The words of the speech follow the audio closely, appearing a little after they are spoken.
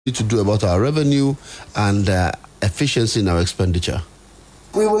need to do about our revenue and efficiency in our expenditure?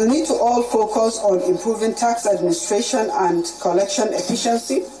 We will need to all focus on improving tax administration and collection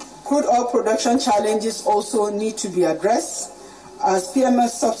efficiency. Crude oil production challenges also need to be addressed, as PMS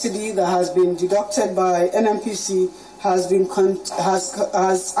subsidy that has been deducted by NNPC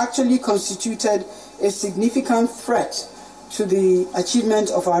has actually constituted a significant threat to the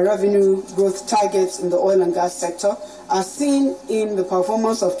achievement of our revenue growth targets in the oil and gas sector, as seen in the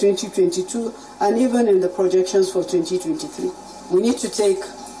performance of 2022 and even in the projections for 2023. We need to take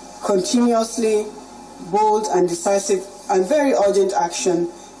continuously bold and decisive and very urgent action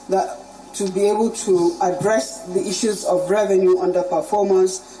to be able to address the issues of revenue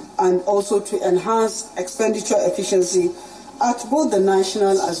underperformance and also to enhance expenditure efficiency at both the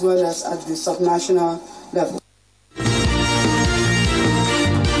national as well as at the subnational level.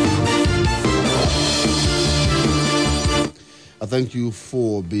 I thank you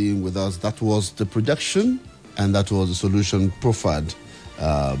for being with us. That was the projection, and that was the solution proffered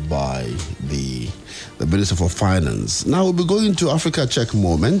by the Minister for Finance. Now we'll be going to Africa Check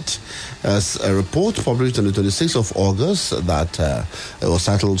moment as a report published on the 26th of August that was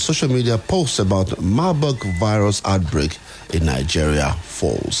titled "Social Media Posts About Marburg Virus Outbreak in Nigeria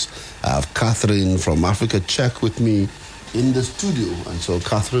Falls." I have Catherine from Africa Check with me in the studio, and so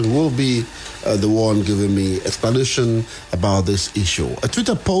Catherine will be the one giving me explanation about this issue. A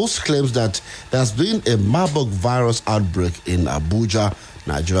Twitter post claims that there has been a Marburg virus outbreak in Abuja,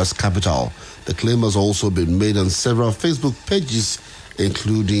 Nigeria's capital. The claim has also been made on several Facebook pages,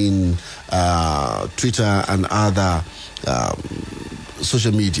 including Twitter and other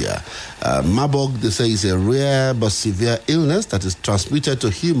social media. Marburg, they say, is a rare but severe illness that is transmitted to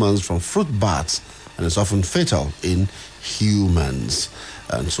humans from fruit bats and is often fatal in humans.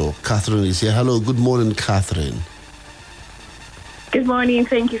 And so Catherine is here. Hello, good morning, Catherine. Good morning.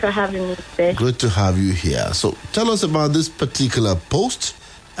 Thank you for having me today. Good to have you here. So tell us about this particular post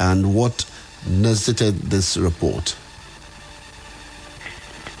and what necessitated this report.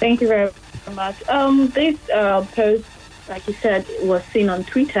 Thank you very much. This post, like you said, was seen on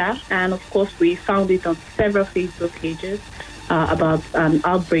Twitter, and of course we found it on several Facebook pages about an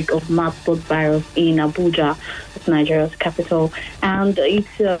outbreak of Marburg virus in Abuja, Nigeria's capital. And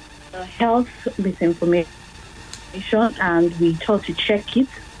it's a health misinformation, and we thought to check it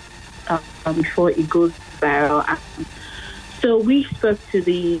before it goes viral. So we spoke to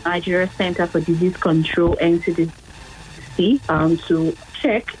the Nigeria Center for Disease Control, NCDC, to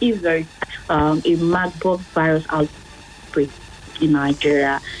check if there is a Marburg virus outbreak in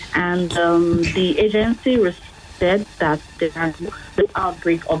Nigeria. And the agency said that there was the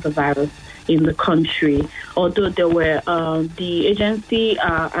outbreak of the virus in the country. Although there were, the agency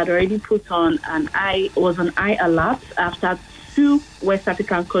had already put on an eye alert after two West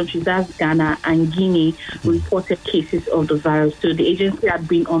African countries, that's Ghana and Guinea, reported cases of the virus. So the agency had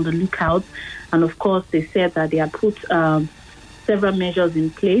been on the lookout, and of course they said that they had put several measures in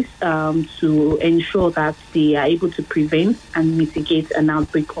place to ensure that they are able to prevent and mitigate an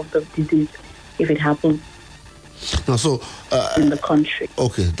outbreak of the disease if it happens. Now, so in the country.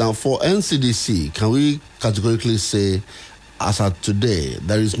 Okay, now for NCDC, can we categorically say, as of today,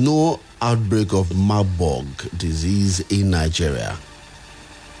 there is no outbreak of Marburg disease in Nigeria?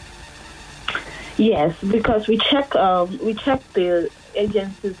 Yes, because we checked the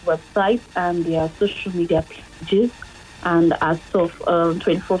agency's website and their social media pages, and as of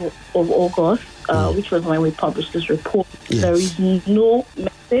 24th of August, which was when we published this report, yes, there is no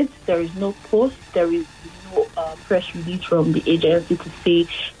message, there is no post, there is no press release from the agency to say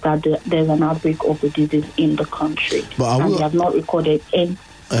that there's an outbreak of the disease in the country. But we have not recorded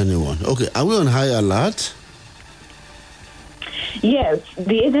anyone. Okay, are we on high alert? Yes,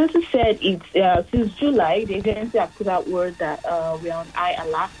 the agency said it's since July, the agency has put out word that we are on high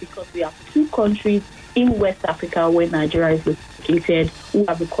alert because we have two countries in West Africa where Nigeria is located who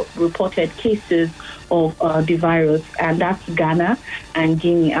have reported cases of the virus, and that's Ghana and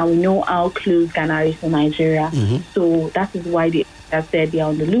Guinea. And we know how close Ghana is to Nigeria. Mm-hmm. So that is why they have said they are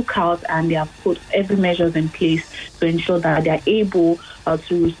on the lookout, and they have put every measures in place to ensure that they are able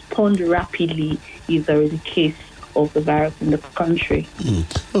to respond rapidly if there is a case of the virus in the country.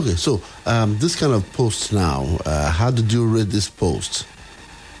 Okay, so this kind of post now, how did you rate this post?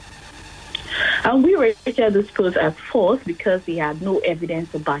 We rated this post as false because we had no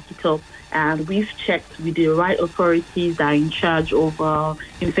evidence to back it up, and we've checked with the right authorities that are in charge of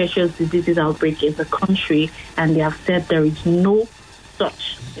infectious diseases outbreak in the country, and they have said there is no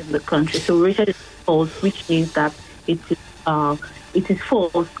such in the country. So we rated it false, which means that it is it is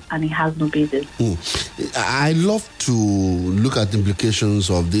false and it has no basis. I love to look at the implications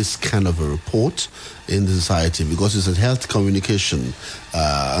of this kind of a report in the society because it's a health communication.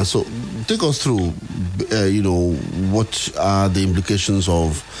 And so take us through, what are the implications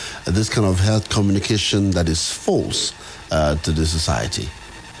of this kind of health communication that is false to the society?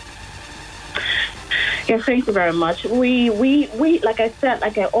 Yes, thank you very much. We like I said,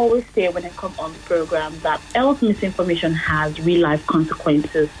 like I always say when I come on the program, that health misinformation has real life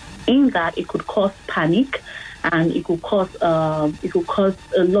consequences. In that, it could cause panic, and it could cause a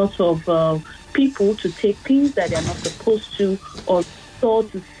lot of people to take things that they are not supposed to, or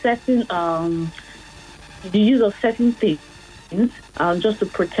to certain the use of certain things just to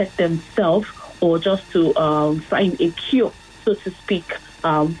protect themselves, or just to find a cure, so to speak.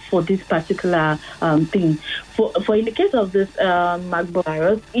 For this particular thing. For in the case of this Marburg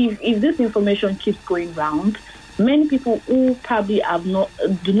virus, if this information keeps going round, many people who probably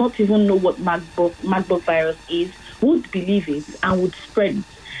do not even know what Marburg virus is would believe it and would spread it.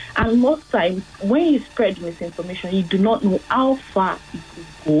 And most times, when you spread misinformation, you do not know how far it could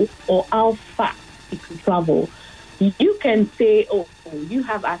go or how fast it could travel. You can say, oh, you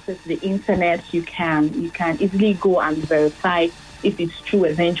have access to the internet. You can easily go and verify if it's true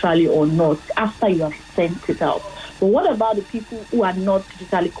eventually or not after you have sent it out. But what about the people who are not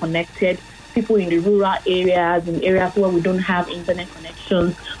digitally connected, people in the rural areas, in areas where we don't have internet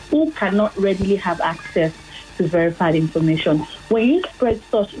connections, who cannot readily have access to verified information? When you spread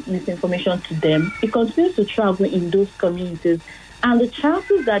such misinformation to them, it continues to travel in those communities, and the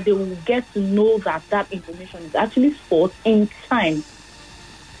chances that they will get to know that that information is actually false in time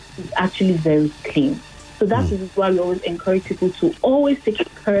is actually very slim. So that is why we always encourage people to always take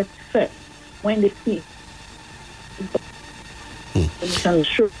it correct first when they see information.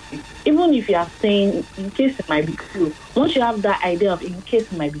 Sure. Even if you are saying in case it might be true, once you have that idea of in case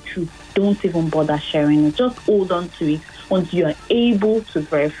it might be true, don't even bother sharing it. Just hold on to it until you are able to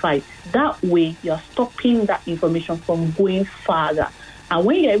verify it. That way, you are stopping that information from going further. And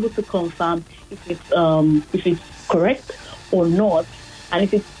when you're able to confirm if it's correct or not,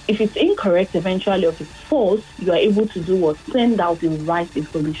 and if it's incorrect eventually, or if it's false, you are able to do what? Send out the right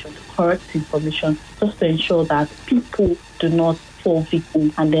information, the correct information, just to ensure that people do not fall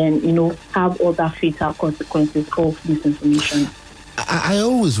victim and then, have other fatal consequences of this information. I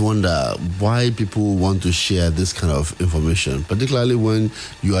always wonder why people want to share this kind of information, particularly when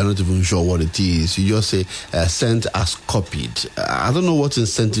you are not even sure what it is. You just say, sent as copied. I don't know what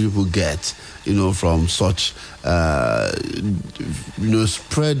incentive people get, from such,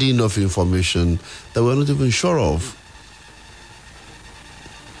 spreading of information that we're not even sure of.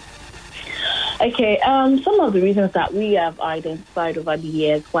 Okay, some of the reasons that we have identified over the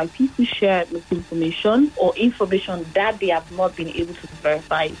years why people share misinformation or information that they have not been able to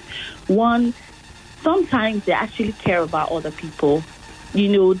verify. One, sometimes they actually care about other people.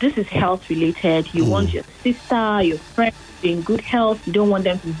 This is health related. You want your sister, your friend to be in good health. You don't want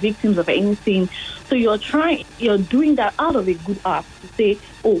them to be victims of anything. So you're doing that out of a good heart to say,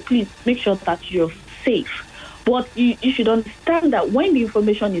 oh, please make sure that you're safe. But you should understand that when the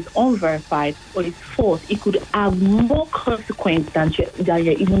information is unverified or is false, it could have more consequence than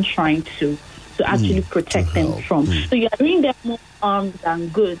you're even trying to actually protect them from. So you're doing them more harm than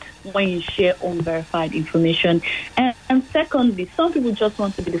good when you share unverified information. And secondly, some people just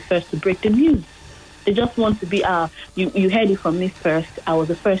want to be the first to break the news. They just want to be, you heard it from me first. I was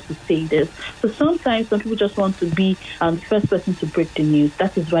the first to say this. So sometimes some people just want to be the first person to break the news.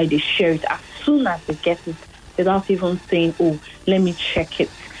 That is why they share it as soon as they get it, without even saying, oh, let me check it.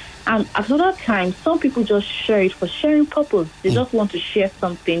 And at other times, some people just share it for sharing purpose. They just want to share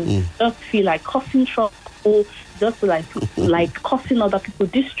something, just feel like causing trouble, just like causing other people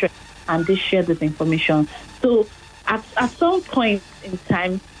distress, and they share this information. So at some point in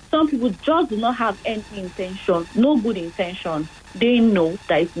time, some people just do not have any intention, no good intention. They know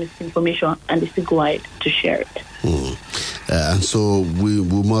that it's misinformation, and they still go ahead to share it. And so we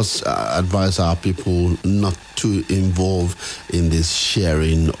must advise our people not to involve in this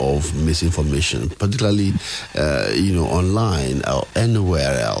sharing of misinformation, particularly, online or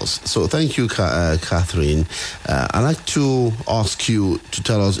anywhere else. So thank you, Catherine. I'd like to ask you to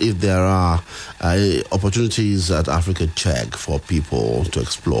tell us if there are opportunities at Africa Check for people to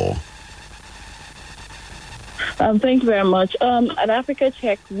explore. Thank you very much. At Africa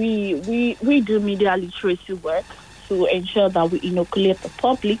Check, we do media literacy work to ensure that we inoculate the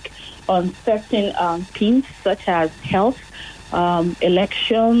public on certain themes such as health,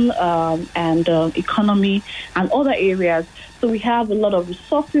 election, and economy, and other areas. So we have a lot of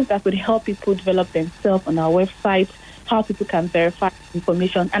resources that would help people develop themselves on our website, how people can verify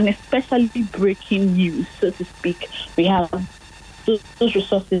information, and especially breaking news, so to speak. We have those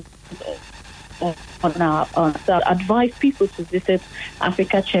resources so I advise people to visit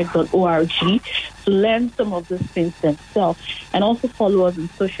africacheck.org to learn some of these things themselves, and also follow us on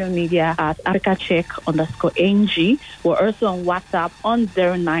social media at africacheck_ng. We're also on WhatsApp on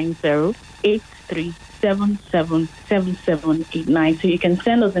 090-8377-7789. So you can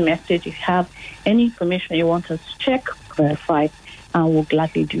send us a message if you have any information you want us to check, verify, and we'll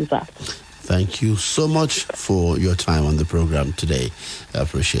gladly do that. Thank you so much for your time on the program today. I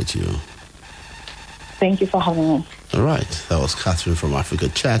appreciate you. Thank you for having me. All right. That was Catherine from Africa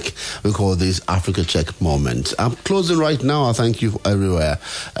Check. We call this Africa Check Moment. I'm closing right now. I thank you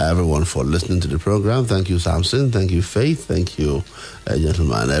everyone for listening to the program. Thank you, Samson. Thank you, Faith. Thank you,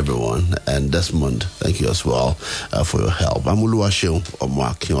 gentlemen, everyone. And Desmond, thank you as well for your help. I'm Uluwashio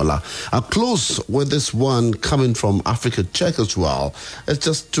Omwakiola. I'll close with this one coming from Africa Check as well. It's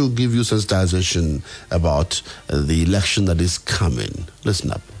just to give you sensitization about the election that is coming.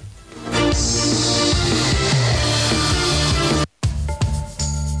 Listen up.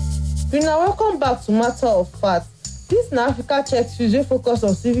 Welcome back to Matter of Fact. This na Africa Check usually focus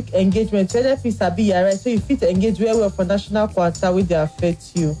on civic engagement to help you sabi your right so you fit engage well for national quanta wey dey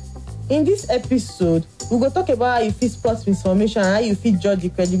affect you. In this episode, we go talk about how you fit spot misinformation and how you fit judge the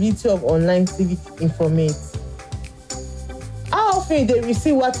credibility of online civic informate. How often you dey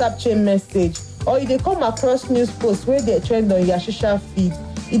receive WhatsApp chain message or you dey come across news posts wey dey trend on your social feed?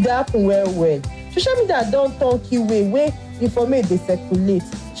 E dey happen well. Social media don turn key way wey informate dey circulate.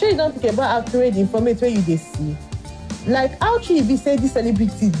 Sure you don't think about accurate information where you dey see. Like how true e be say this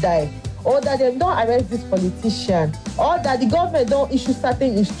celebrity die, or that them don't arrest this politician, or that the government don't issue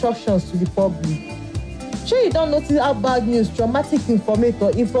certain instructions to the public. Sure you don't notice how bad news, traumatic information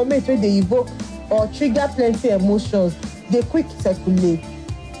or information where they evoke or trigger plenty emotions, they quick circulate.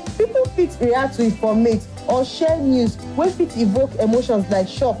 People fit react to informate or share news wey fit evoke emotions like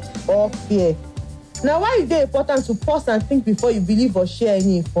shock or fear. Now, why is it important to pause and think before you believe or share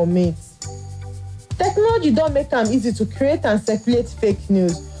any information? Technology don't make it easy to create and circulate fake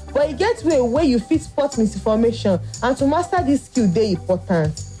news, but it gets where you fit spot misinformation, and to master this skill dey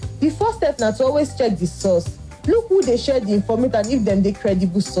important. The first step na to always check the source. Look who they share the information and if them dey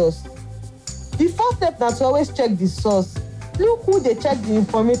credible source. The first step na to always check the source. Look who they check the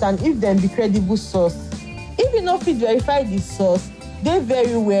information and if them be credible source. If you no fit verify the source, dey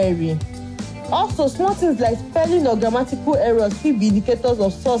very wary. Also, small things like spelling or grammatical errors fit be indicators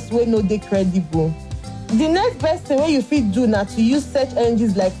of source wey no dey credible. The next best thing wey you fit do na to use search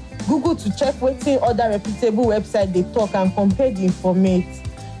engines like Google to check wetin other reputable websites dey talk and compare the informate.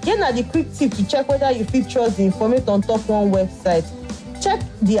 Here na the quick tip to check whether you fit trust the informate on top one website. Check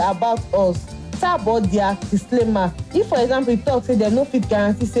the About Us tab or their disclaimer. If, for example, e talk say dem no fit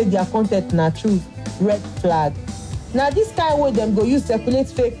guarantee say their con ten t na true, red flag. Now this kind way them go use circulate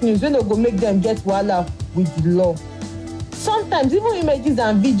fake news wey no go make them get wahala with the law. Sometimes even images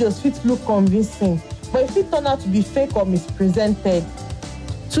and videos fit look convincing, but it fit turn out to be fake or mispresented.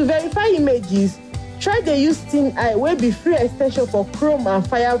 To verify images, try dey use TinEye wey be free extension for Chrome and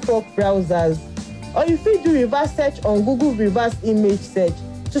Firefox browsers. Or you fit do reverse search on Google reverse image search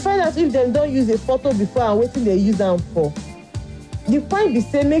to find out if them don't use a photo before and wetin they use them for. The point be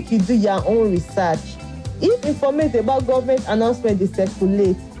say make you do your own research. If information about government announcement dey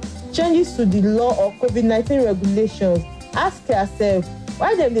circulate, changes to the law or COVID-19 regulations, ask yourself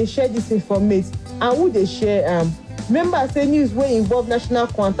why dem dey share this information and who dey share am. Remember say news wey involve national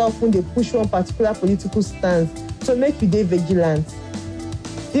quanta often dey push one particular political stance, so make you dey vigilant.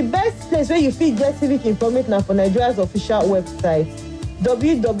 The best place where you fit get civic information na for Nigeria's official website,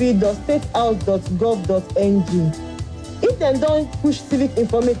 www.statehouse.gov.ng. If dem don push civic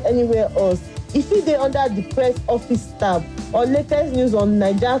information anywhere else, e fit dey under the press office tab or latest news on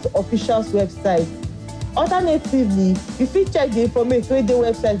Nigeria's official's website. Alternatively, you fit check the information wey dey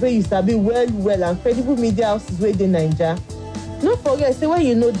website wey you sabi well and credible media houses wey dey Naija. No forget say when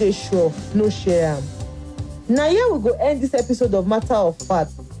you no dey sure, no share am. Na here we go end this episode of Matter of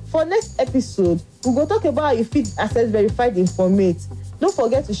Fact. For next episode, we go talk about how you fit access verified informate. Don't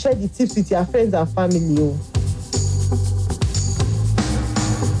forget to share the tips with your friends and family.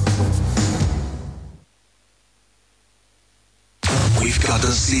 We've got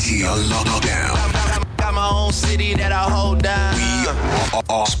the city on lockdown. Got my own city that I hold down. We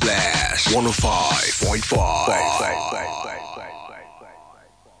are Splash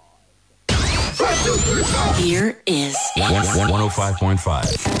 105.5. Here is 105.5.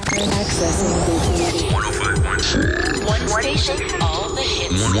 Accessing 105.5. one station, all the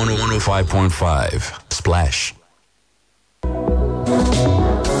hits. 105.5. Splash.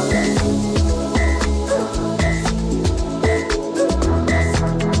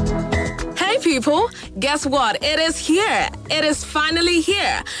 people, guess what? It is here. It is finally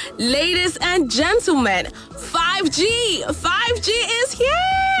here. Ladies and gentlemen, 5G. 5G is here.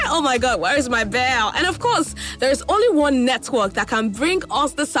 Oh my God, where is my bell? And of course, there is only one network that can bring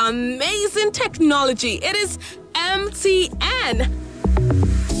us this amazing technology. It is MTN.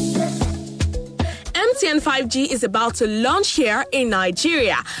 MTN 5G is about to launch here in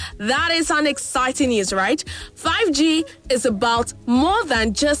Nigeria. That is an exciting news, right? 5G is about more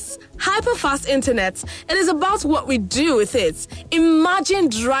than just hyper-fast internet. It is about what we do with it. Imagine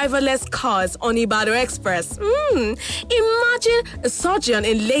driverless cars on Ibadan Express. Imagine a surgeon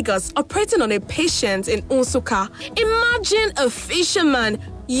in Lagos operating on a patient in Nsukka. Imagine a fisherman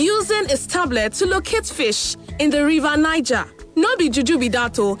using his tablet to locate fish in the river Niger. No be juju be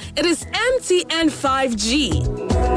that, it is MTN 5G.